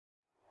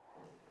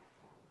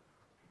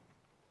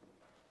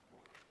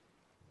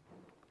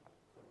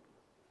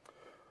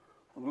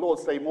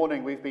Lord's Day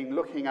morning, we've been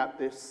looking at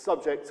this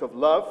subject of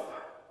love,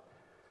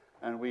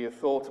 and we have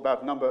thought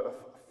about a number of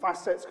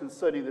facets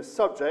concerning this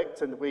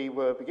subject, and we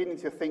were beginning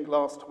to think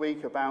last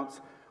week about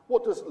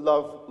what does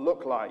love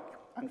look like.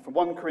 And from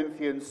 1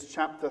 Corinthians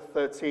chapter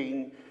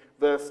 13,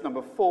 verse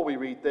number 4, we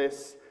read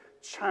this: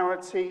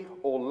 "Charity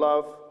or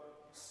love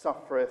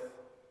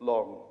suffereth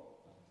long."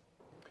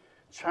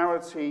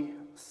 Charity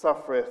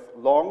suffereth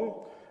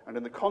long, and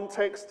in the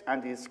context,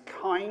 "and is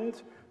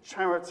kind.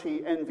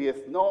 Charity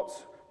envieth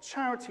not.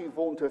 Charity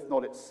vaunteth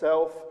not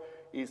itself,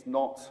 is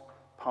not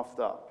puffed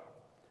up."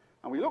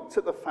 And we looked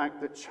at the fact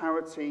that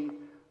charity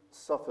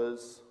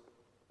suffers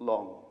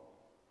long.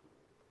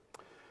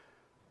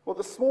 Well,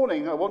 this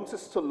morning I want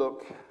us to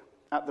look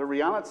at the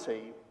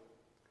reality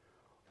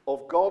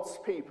of God's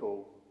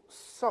people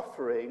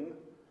suffering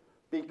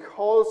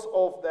because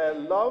of their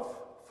love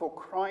for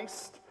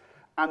Christ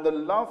and the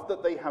love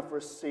that they have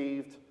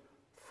received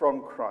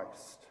from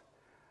Christ.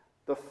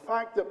 The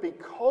fact that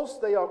because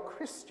they are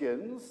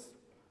Christians,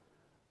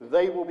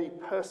 they will be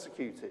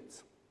persecuted.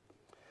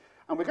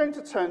 And we're going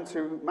to turn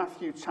to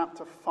Matthew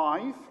chapter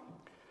 5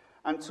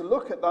 and to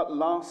look at that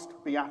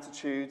last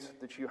beatitude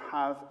that you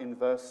have in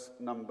verse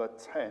number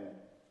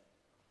 10.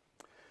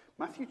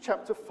 Matthew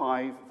chapter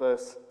 5,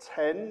 verse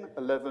 10,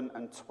 11,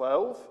 and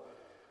 12.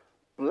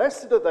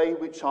 "Blessed are they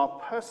which are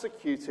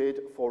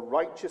persecuted for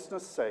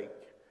righteousness'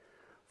 sake,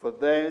 for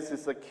theirs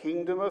is the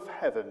kingdom of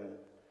heaven.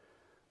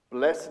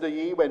 Blessed are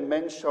ye when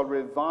men shall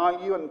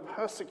revile you and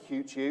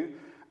persecute you,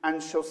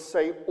 and shall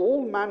say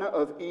all manner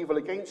of evil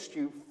against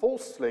you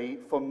falsely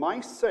for my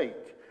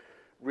sake.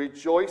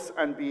 Rejoice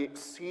and be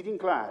exceeding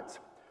glad,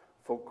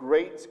 for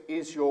great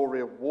is your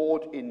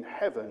reward in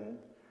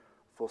heaven,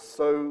 for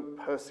so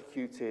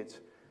persecuted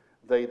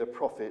they the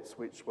prophets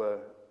which were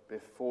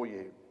before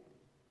you."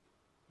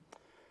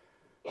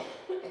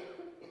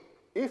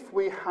 If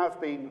we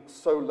have been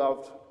so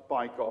loved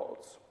by God,